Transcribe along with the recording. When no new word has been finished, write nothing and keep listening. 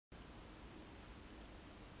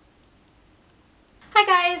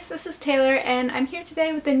guys, this is Taylor and I'm here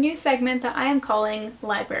today with a new segment that I am calling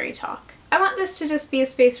Library Talk. I want this to just be a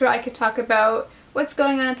space where I could talk about what's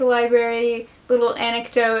going on at the library, little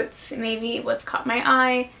anecdotes, maybe what's caught my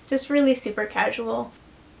eye, just really super casual.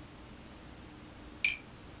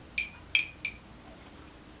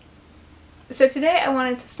 So today I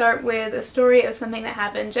wanted to start with a story of something that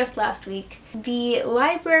happened just last week. The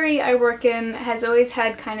library I work in has always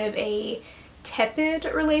had kind of a tepid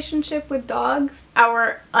relationship with dogs.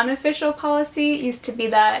 Our unofficial policy used to be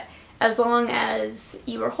that as long as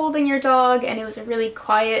you were holding your dog and it was a really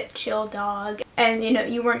quiet, chill dog, and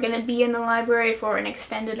you weren't going to be in the library for an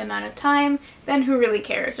extended amount of time, then who really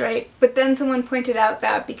cares, right? But then someone pointed out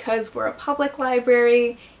that because we're a public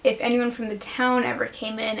library, if anyone from the town ever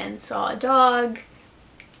came in and saw a dog,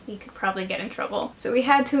 we could probably get in trouble. So we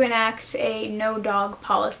had to enact a no dog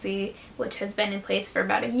policy, which has been in place for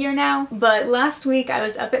about a year now. But last week I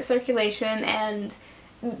was up at Circulation, and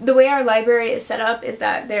the way our library is set up is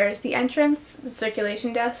that there's the entrance, the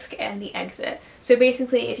circulation desk, and the exit. So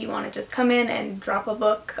basically if you want to just come in and drop a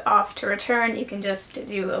book off to return, you can just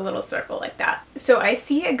do a little circle like that. So I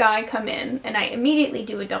see a guy come in and I immediately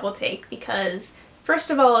do a double take because first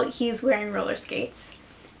of all, he's wearing roller skates.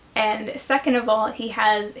 And second of all, he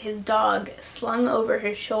has his dog slung over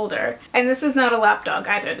his shoulder. And this is not a lap dog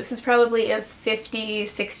either. This is probably a 50,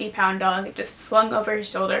 60-pound dog just slung over his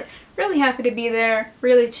shoulder. Really happy to be there,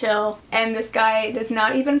 really chill. And this guy does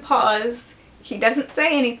not even pause. He doesn't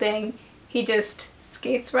say anything. He just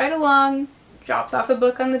skates right along, drops off a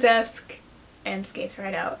book on the desk, and skates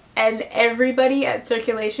right out. And everybody at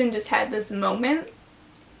Circulation just had this moment.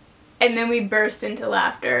 And then we burst into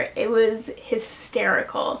laughter. It was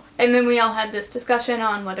hysterical. And then we all had this discussion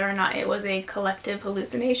on whether or not it was a collective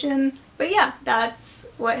hallucination. But yeah, that's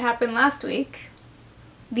what happened last week.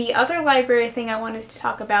 The other library thing I wanted to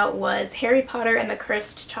talk about was Harry Potter and the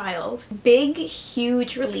Cursed Child. Big,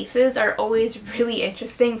 huge releases are always really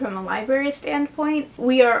interesting from a library standpoint.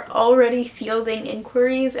 We are already fielding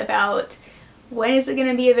inquiries about when is it going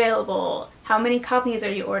to be available? How many copies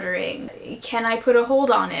are you ordering? Can I put a hold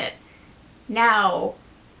on it? Now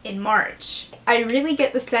in March. I really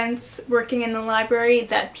get the sense working in the library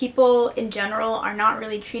that people in general are not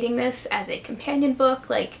really treating this as a companion book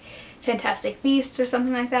like Fantastic Beasts or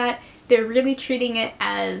something like that. They're really treating it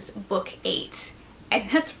as book 8, and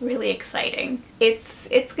that's really exciting.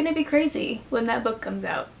 It's gonna be crazy when that book comes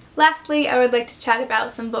out. Lastly, I would like to chat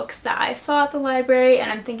about some books that I saw at the library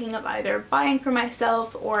and I'm thinking of either buying for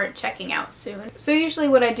myself or checking out soon. So usually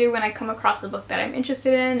what I do when I come across a book that I'm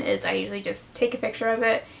interested in is I usually just take a picture of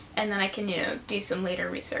it and then I can, do some later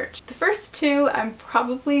research. The first two I'm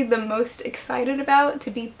probably the most excited about,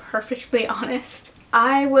 to be perfectly honest.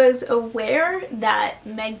 I was aware that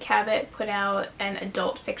Meg Cabot put out an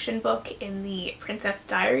adult fiction book in the Princess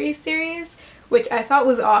Diaries series, which I thought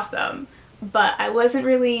was awesome. But I wasn't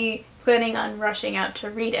really planning on rushing out to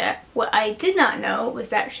read it. What I did not know was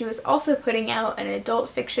that she was also putting out an adult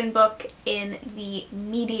fiction book in the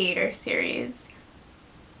Mediator series.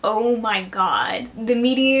 Oh my god. The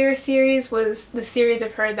Mediator series was the series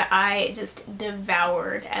of her that I just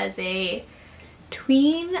devoured as a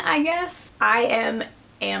tween, I guess. I am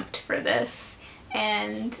amped for this.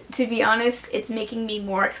 And to be honest, it's making me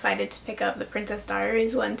more excited to pick up the Princess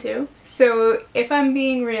Diaries one too. So if I'm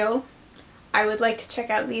being real, I would like to check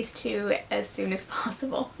out these two as soon as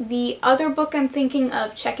possible. The other book I'm thinking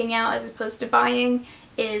of checking out as opposed to buying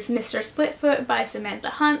is Mr. Splitfoot by Samantha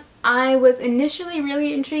Hunt. I was initially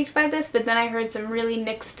really intrigued by this, but then I heard some really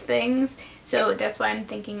mixed things, so that's why I'm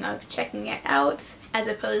thinking of checking it out as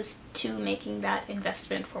opposed to making that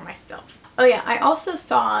investment for myself. Oh yeah, I also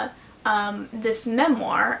saw this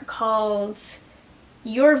memoir called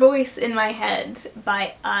Your Voice in My Head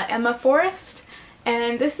by Emma Forrest.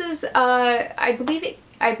 And this is, I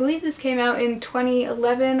believe this came out in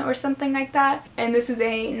 2011 or something like that. And this is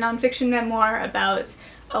a nonfiction memoir about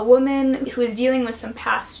a woman who is dealing with some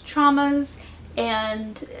past traumas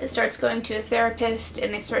and starts going to a therapist,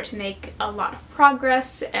 and they start to make a lot of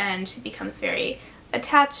progress, and she becomes very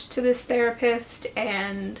attached to this therapist,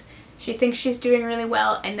 and she thinks she's doing really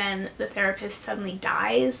well, and then the therapist suddenly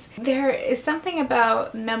dies. There is something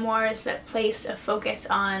about memoirs that place a focus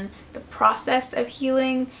on the process of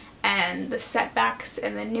healing and the setbacks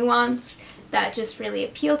and the nuance that just really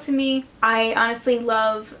appeal to me. I honestly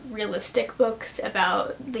love realistic books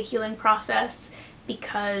about the healing process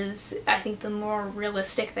because I think the more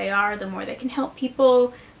realistic they are, the more they can help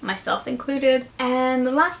people, myself included. And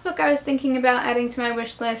the last book I was thinking about adding to my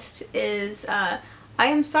wish list is I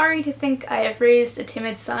Am Sorry to Think I Have Raised a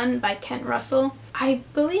Timid Son by Kent Russell. I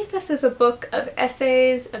believe this is a book of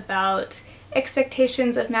essays about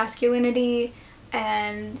expectations of masculinity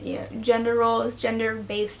and, you know, gender roles,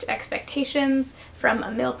 gender-based expectations from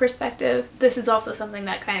a male perspective. This is also something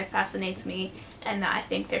that kind of fascinates me and that I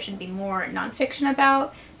think there should be more nonfiction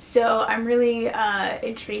about. So I'm really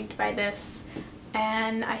intrigued by this,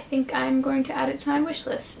 and I think I'm going to add it to my wish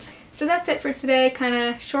list. So that's it for today, kind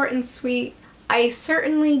of short and sweet. I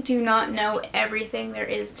certainly do not know everything there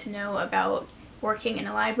is to know about working in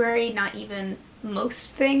a library, not even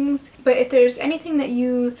most things, but if there's anything that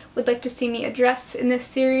you would like to see me address in this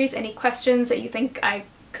series, any questions that you think I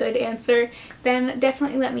could answer, then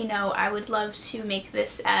definitely let me know. I would love to make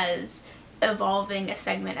this as evolving a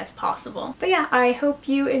segment as possible. But yeah, I hope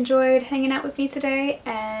you enjoyed hanging out with me today,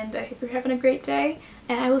 and I hope you're having a great day,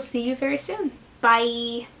 and I will see you very soon.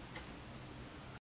 Bye!